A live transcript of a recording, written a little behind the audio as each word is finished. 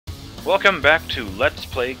Welcome back to Let's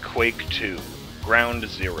Play Quake 2, Ground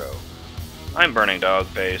Zero. I'm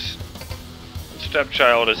BurningDogFace.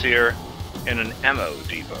 Stepchild is here in an ammo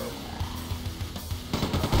depot.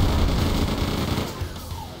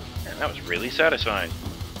 And that was really satisfying.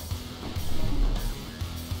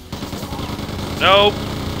 Nope!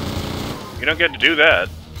 You don't get to do that.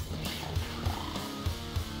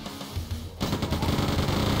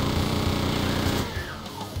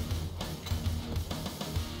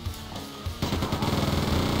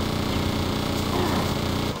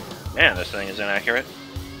 Man, this thing is inaccurate.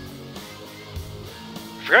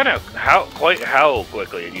 I forgot how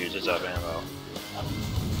quickly it uses up ammo.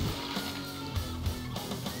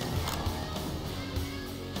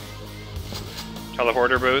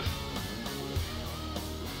 Teleporter booth.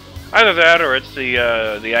 Either that, or it's the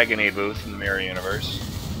agony booth in the mirror universe.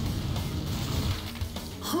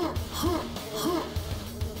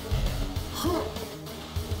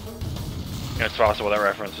 It's possible that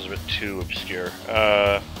reference is a bit too obscure.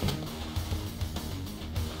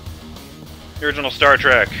 The original Star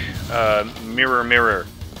Trek, Mirror Mirror.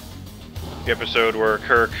 The episode where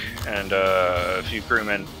Kirk and a few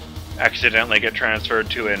crewmen accidentally get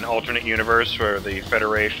transferred to an alternate universe where the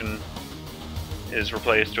Federation is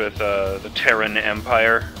replaced with the Terran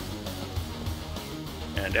Empire.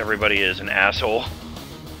 And everybody is an asshole.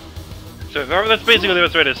 So that's basically the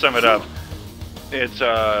best way to sum it up. It's,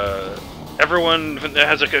 everyone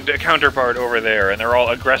has a counterpart over there, and they're all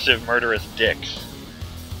aggressive, murderous dicks.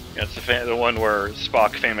 It's the one where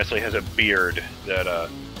Spock famously has a beard that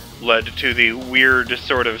led to the weird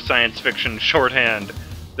sort of science fiction shorthand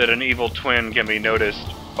that an evil twin can be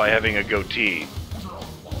noticed by having a goatee.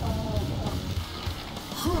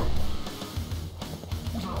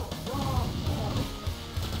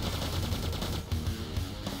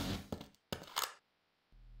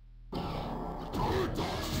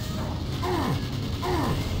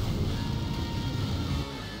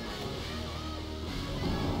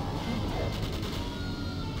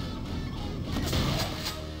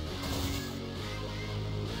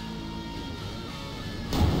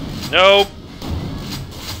 Nope!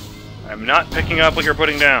 I'm not picking up what you're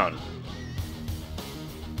putting down.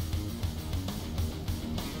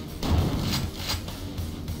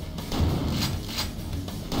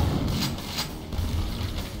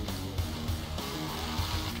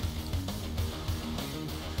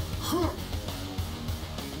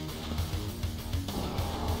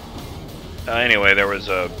 Anyway, there was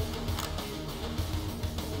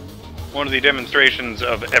one of the demonstrations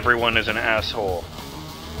of everyone is an asshole.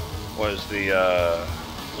 Was the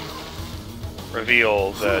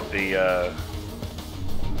reveal that the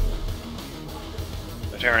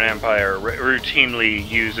Terran Empire routinely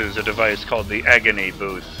uses a device called the agony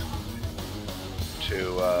booth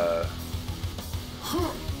to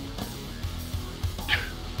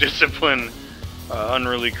discipline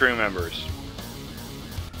unruly crew members.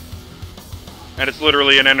 And it's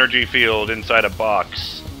literally an energy field inside a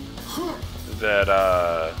box that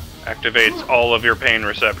activates all of your pain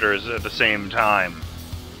receptors at the same time.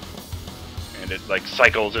 And it like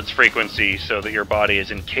cycles its frequency so that your body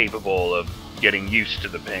is incapable of getting used to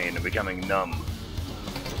the pain and becoming numb.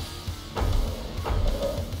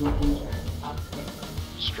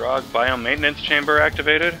 Strogg biomaintenance chamber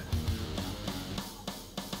activated.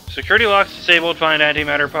 Security locks disabled, find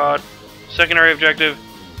antimatter pod. Secondary objective,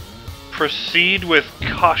 proceed with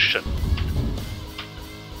caution.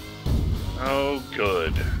 Oh,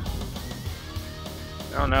 good.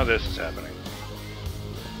 Oh, now this is happening.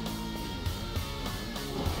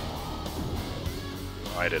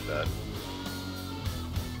 Oh, I did that.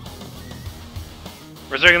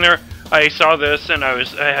 For a second there, I saw this and I was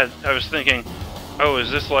thinking, oh,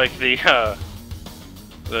 is this like the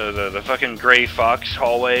fucking Gray Fox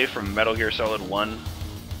hallway from Metal Gear Solid 1,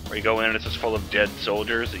 where you go in and it's just full of dead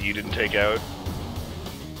soldiers that you didn't take out?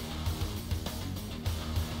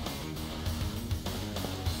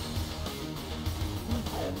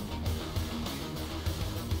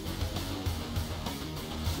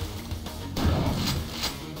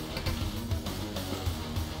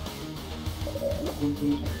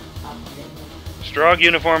 Strogg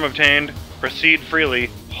uniform obtained. Proceed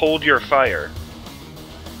freely. Hold your fire.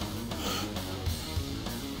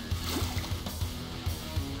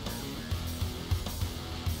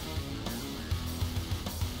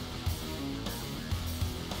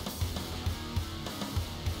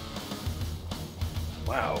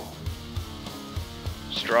 Wow.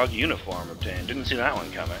 Strogg uniform obtained. Didn't see that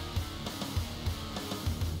one coming.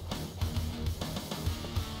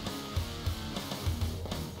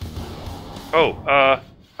 Oh,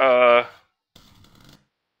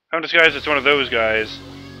 Undisguised, it's one of those guys.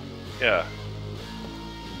 Yeah.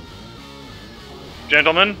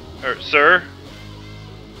 Gentlemen? Or sir?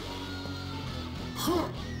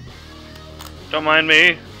 Don't mind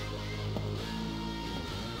me.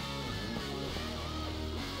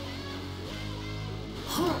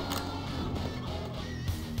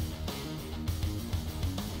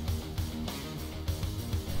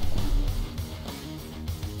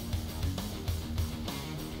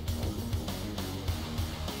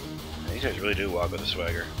 These guys really do walk with a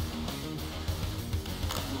swagger.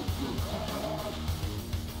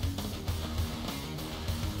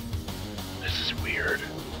 This is weird.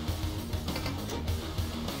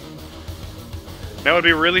 Now, what would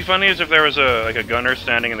be really funny is if there was a gunner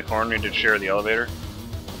standing in the corner and did share the elevator.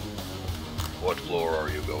 What floor are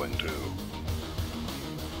you going to?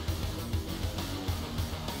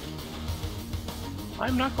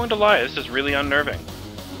 I'm not going to lie, this is really unnerving.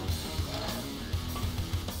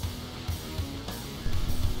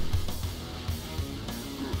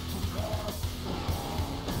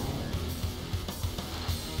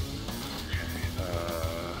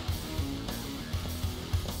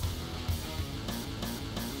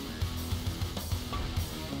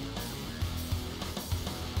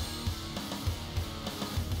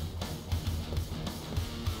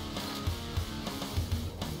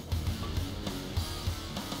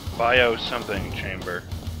 Bio something chamber.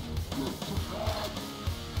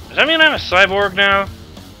 Does that mean I'm a cyborg now?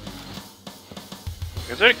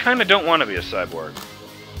 Because I kind of don't want to be a cyborg.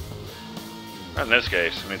 Not in this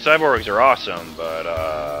case. I mean, cyborgs are awesome, but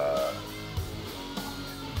I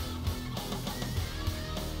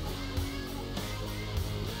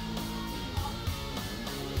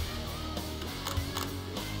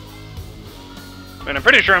mean, I'm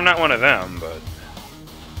pretty sure I'm not one of them, but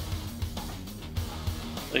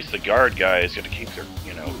at least the guard guys get to keep their,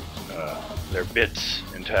 you know, their bits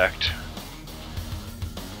intact.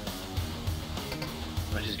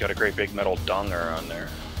 Unless he's got a great big metal donger on there.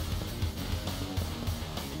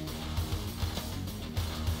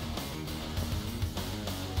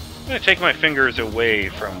 I'm gonna take my fingers away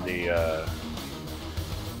from the,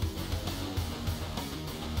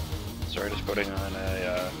 sorry, just putting on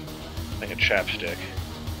like a chapstick.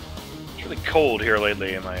 It's really cold here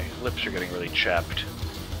lately and my lips are getting really chapped.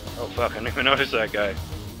 Oh fuck, I didn't even notice that guy.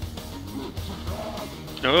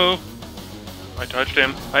 No! I touched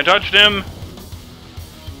him. I touched him!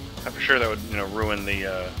 I'm sure that would, you know, ruin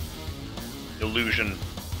the, illusion.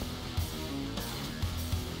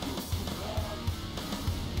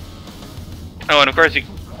 Oh, and of course you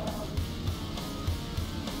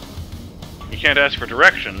can't ask for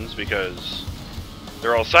directions because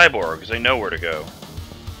they're all cyborgs. They know where to go.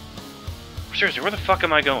 Seriously, where the fuck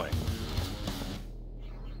am I going?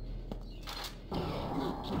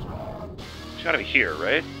 It's gotta be here,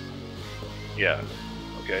 right? Yeah.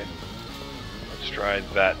 Okay. Let's try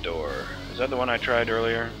that door. Is that the one I tried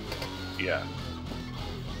earlier? Yeah.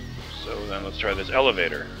 So then let's try this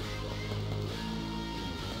elevator.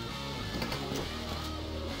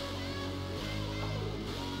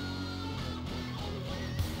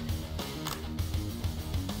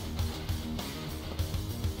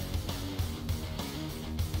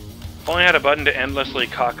 If only I had a button to endlessly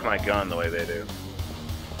cock my gun the way they do.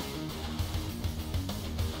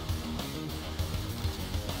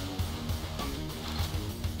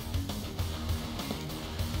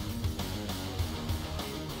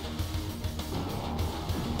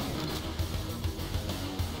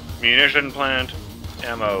 Munition plant,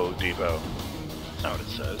 ammo depot. That's not what it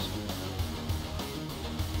says.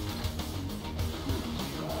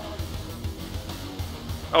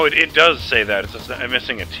 Oh, it does say that. It's just, I'm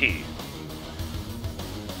missing a T.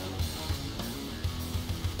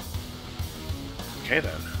 Okay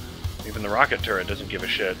then. Even the rocket turret doesn't give a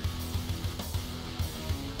shit.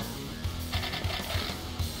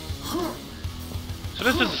 So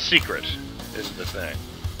this is a secret, is the thing.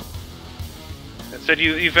 It said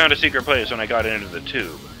you found a secret place when I got into the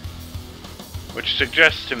tube. Which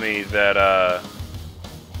suggests to me that, I'm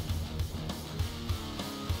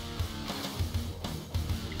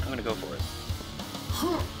gonna go for it.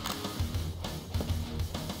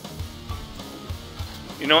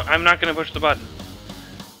 You know what? I'm not gonna push the button.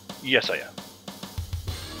 Yes, I am.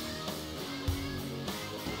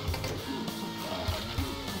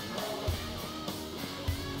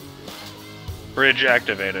 Bridge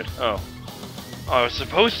activated. Oh. Oh, I was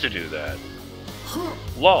supposed to do that.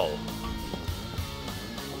 Lol.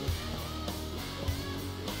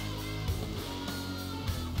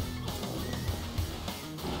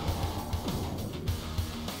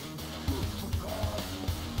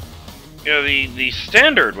 You know, the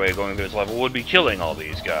standard way of going through this level would be killing all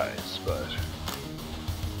these guys, but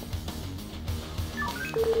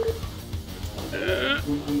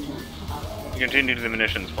Continue to the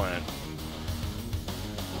munitions plant.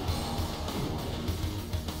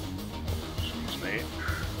 Excuse me.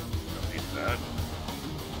 Don't need that.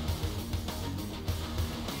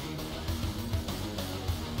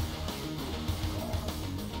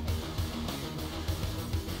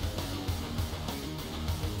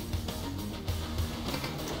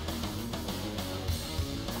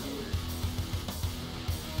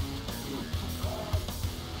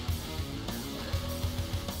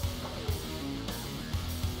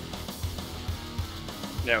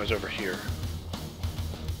 That was over here.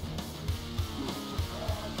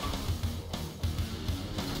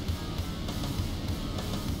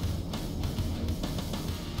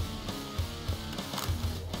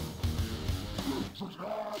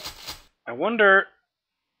 I wonder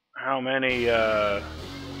how many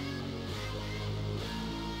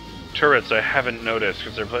turrets I haven't noticed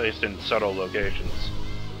because they're placed in subtle locations.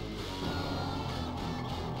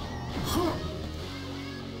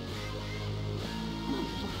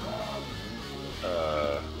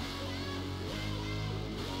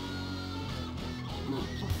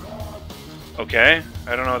 Okay,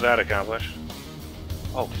 I don't know what that accomplished.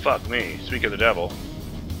 Oh, fuck me. Speak of the devil.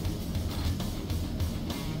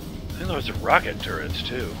 I think those are rocket turrets,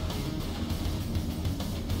 too.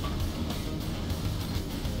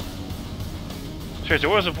 Seriously,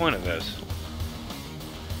 what was the point of this?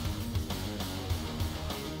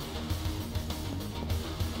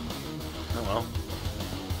 Oh well.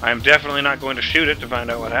 I'm definitely not going to shoot it to find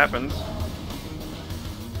out what happens.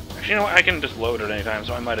 Actually, you know what? I can just load it anytime,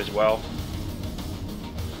 so I might as well.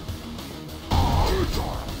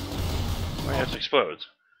 Oh, yeah, it explodes.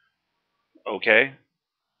 Okay.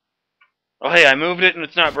 Oh, hey, I moved it and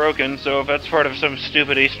it's not broken, so if that's part of some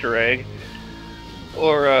stupid Easter egg,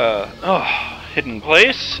 or, hidden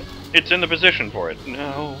place, it's in the position for it.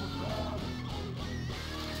 No.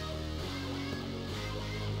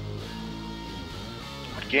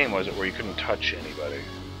 What game was it where you couldn't touch anybody?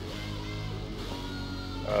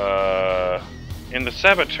 In the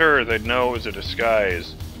Saboteur, they'd know it was a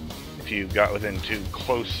disguise if you got within too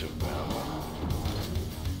close of them.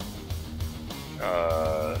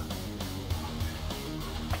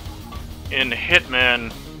 In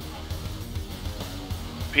Hitman,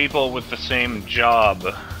 people with the same job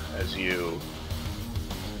as you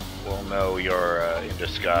will know you're in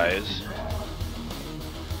disguise.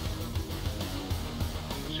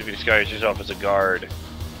 So if you disguise yourself as a guard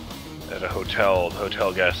at a hotel, the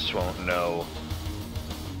hotel guests won't know.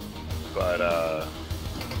 But,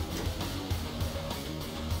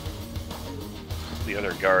 the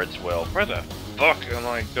other guards will. Where the fuck am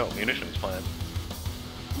I going? Munitions plant.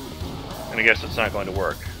 And I guess it's not going to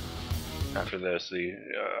work after this.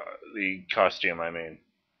 The costume, I mean.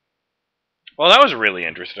 Well, that was really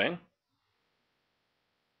interesting.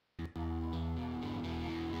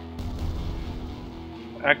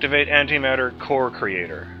 Activate antimatter core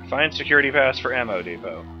creator. Find security pass for ammo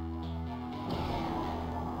depot.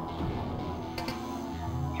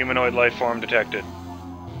 Humanoid life form detected.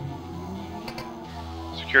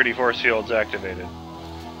 Security force fields activated.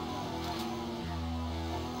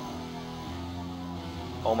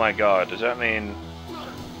 Oh my god, does that mean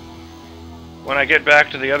when I get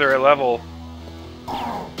back to the other level,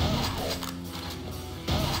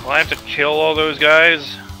 will I have to kill all those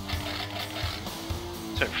guys?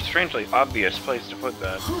 It's a strangely obvious place to put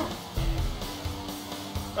that.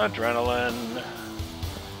 Adrenaline.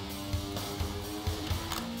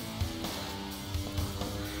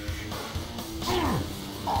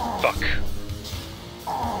 Fuck.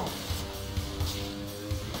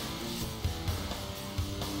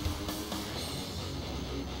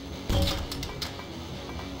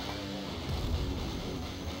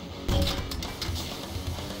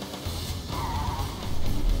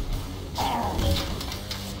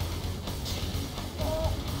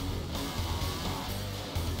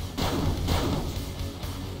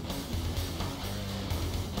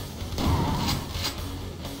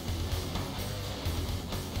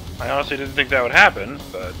 I honestly didn't think that would happen,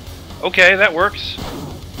 but okay, that works.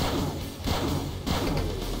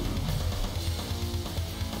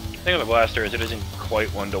 The thing with the blaster is it isn't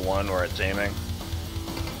quite one-to-one where it's aiming.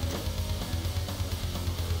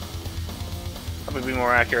 Probably be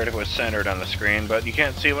more accurate if it was centered on the screen, but you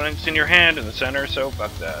can't see when it's in your hand in the center, so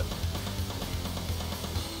fuck that.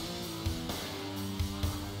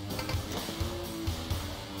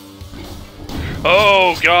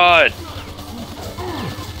 Oh god!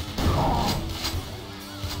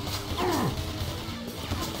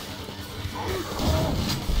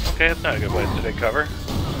 Okay, that's not a good place to take cover.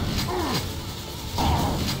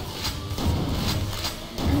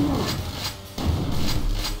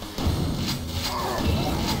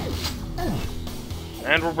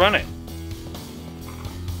 And we're running.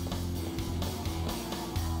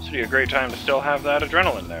 This would be a great time to still have that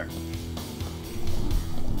adrenaline there.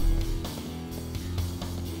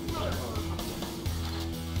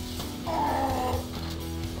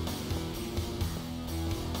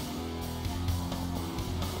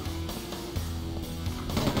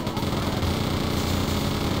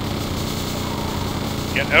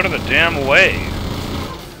 Get out of the damn way!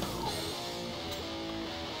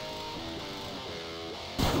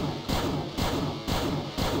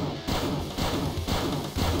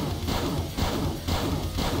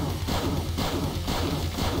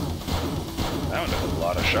 That one took a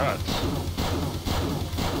lot of shots.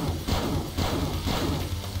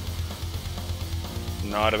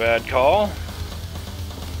 Not a bad call.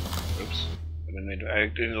 Oops.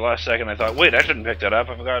 In the last second I thought, wait, I shouldn't pick that up.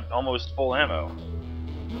 I've got almost full ammo.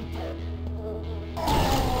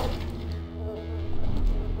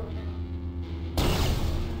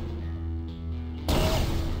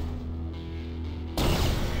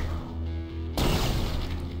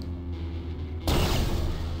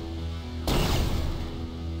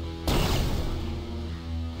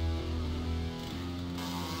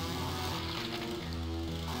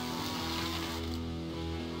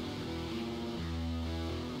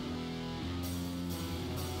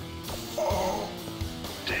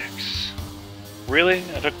 Really?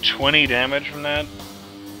 I took 20 damage from that?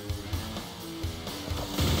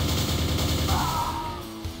 Oh,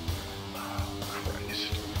 Christ.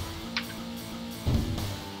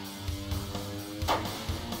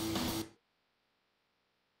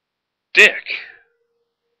 Dick!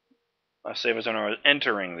 Last save was when I was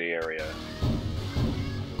entering the area.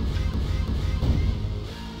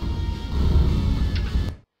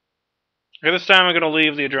 Okay, this time I'm gonna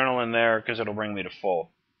leave the adrenaline there because it'll bring me to full.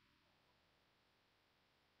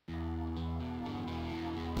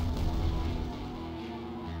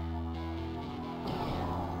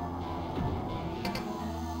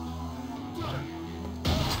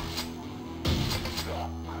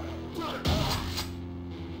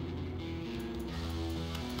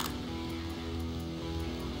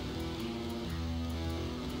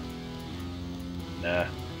 Nah.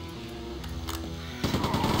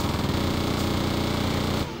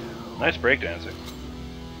 Nice breakdancing.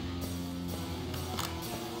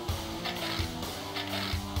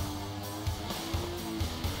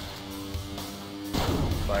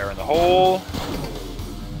 Fire in the hole.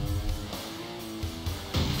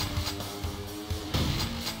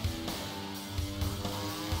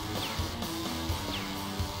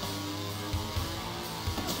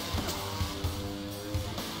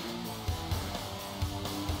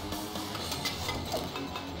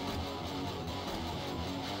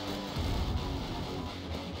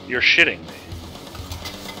 You're shitting me.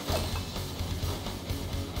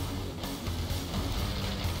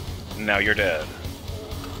 Now you're dead.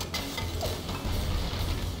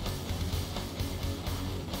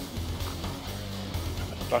 How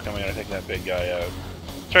the fuck am I gonna take that big guy out?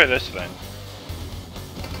 Let's try this thing.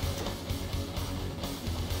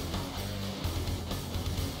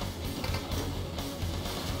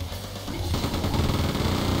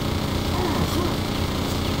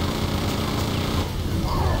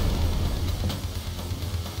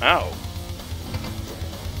 Ow.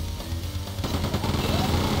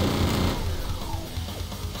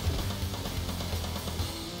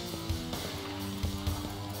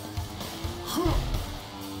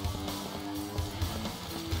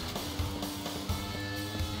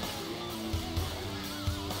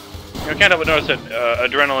 I can't help but notice that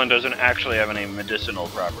adrenaline doesn't actually have any medicinal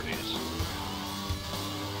properties.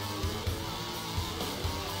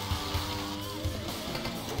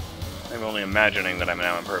 I'm only imagining that I'm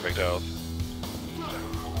now in perfect health.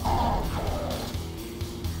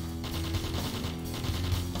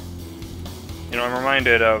 You know, I'm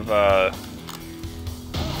reminded of,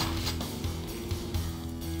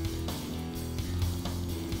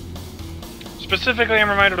 specifically, I'm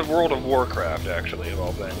reminded of World of Warcraft, actually, of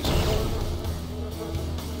all things.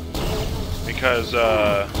 Because,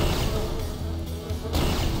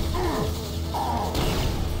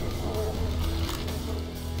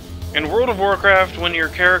 in World of Warcraft, when your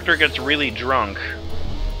character gets really drunk,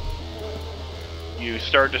 you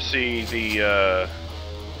start to see the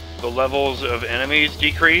levels of enemies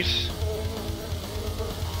decrease.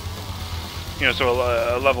 You know,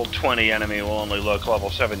 so a level 20 enemy will only look level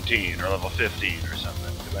 17 or level 15 or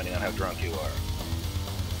something, depending on how drunk you are.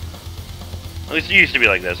 At least it used to be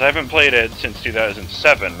like this. I haven't played it since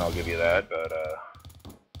 2007, I'll give you that, but,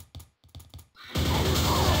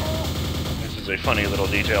 this is a funny little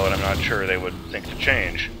detail that I'm not sure they would think to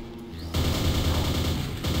change.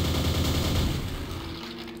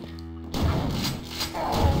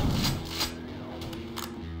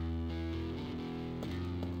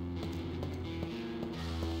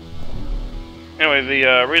 Anyway,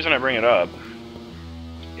 the reason I bring it up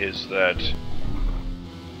is that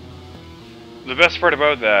the best part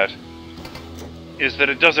about that is that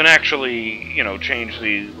it doesn't actually, you know, change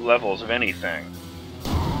the levels of anything.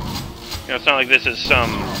 You know, it's not like this is some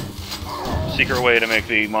secret way to make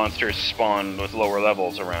the monsters spawn with lower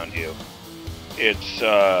levels around you. It's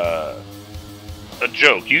a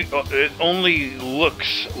joke. It only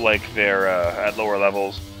looks like they're at lower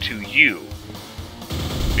levels to you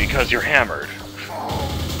because you're hammered.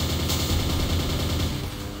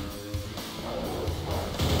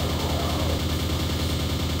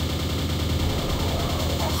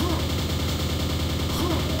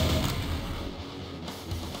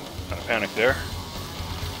 Not a panic there.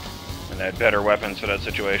 And I had better weapons for that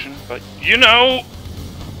situation, but you know!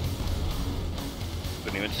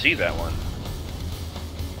 Couldn't even see that one.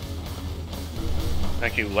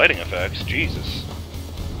 Thank you, lighting effects. Jesus.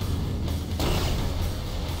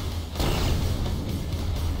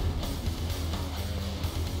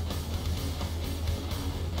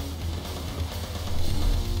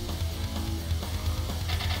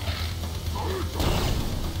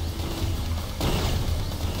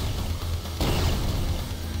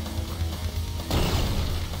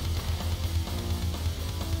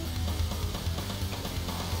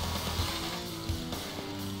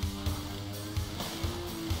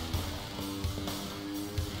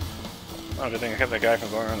 Oh, good thing I kept that guy from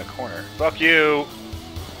going around the corner. Fuck you!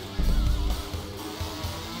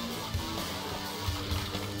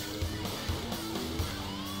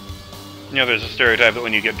 You know, there's a stereotype that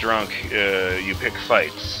when you get drunk, you pick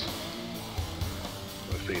fights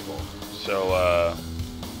with people. So,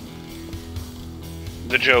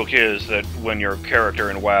 the joke is that when your character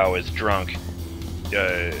in WoW is drunk,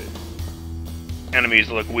 enemies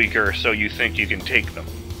look weaker, so you think you can take them.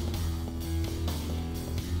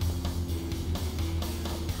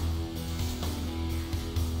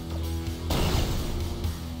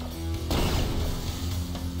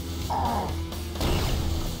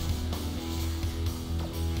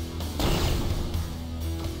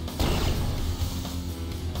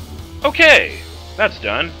 Okay, that's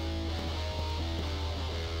done.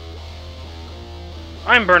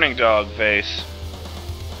 I'm BurningDogFace,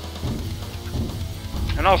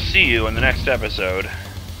 and I'll see you in the next episode.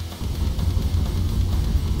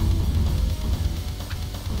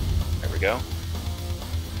 There we go.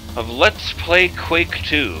 Of Let's Play Quake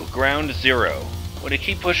 2, Ground Zero. We're going to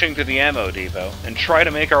keep pushing through the ammo depot and try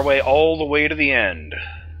to make our way all the way to the end.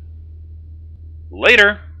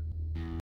 Later!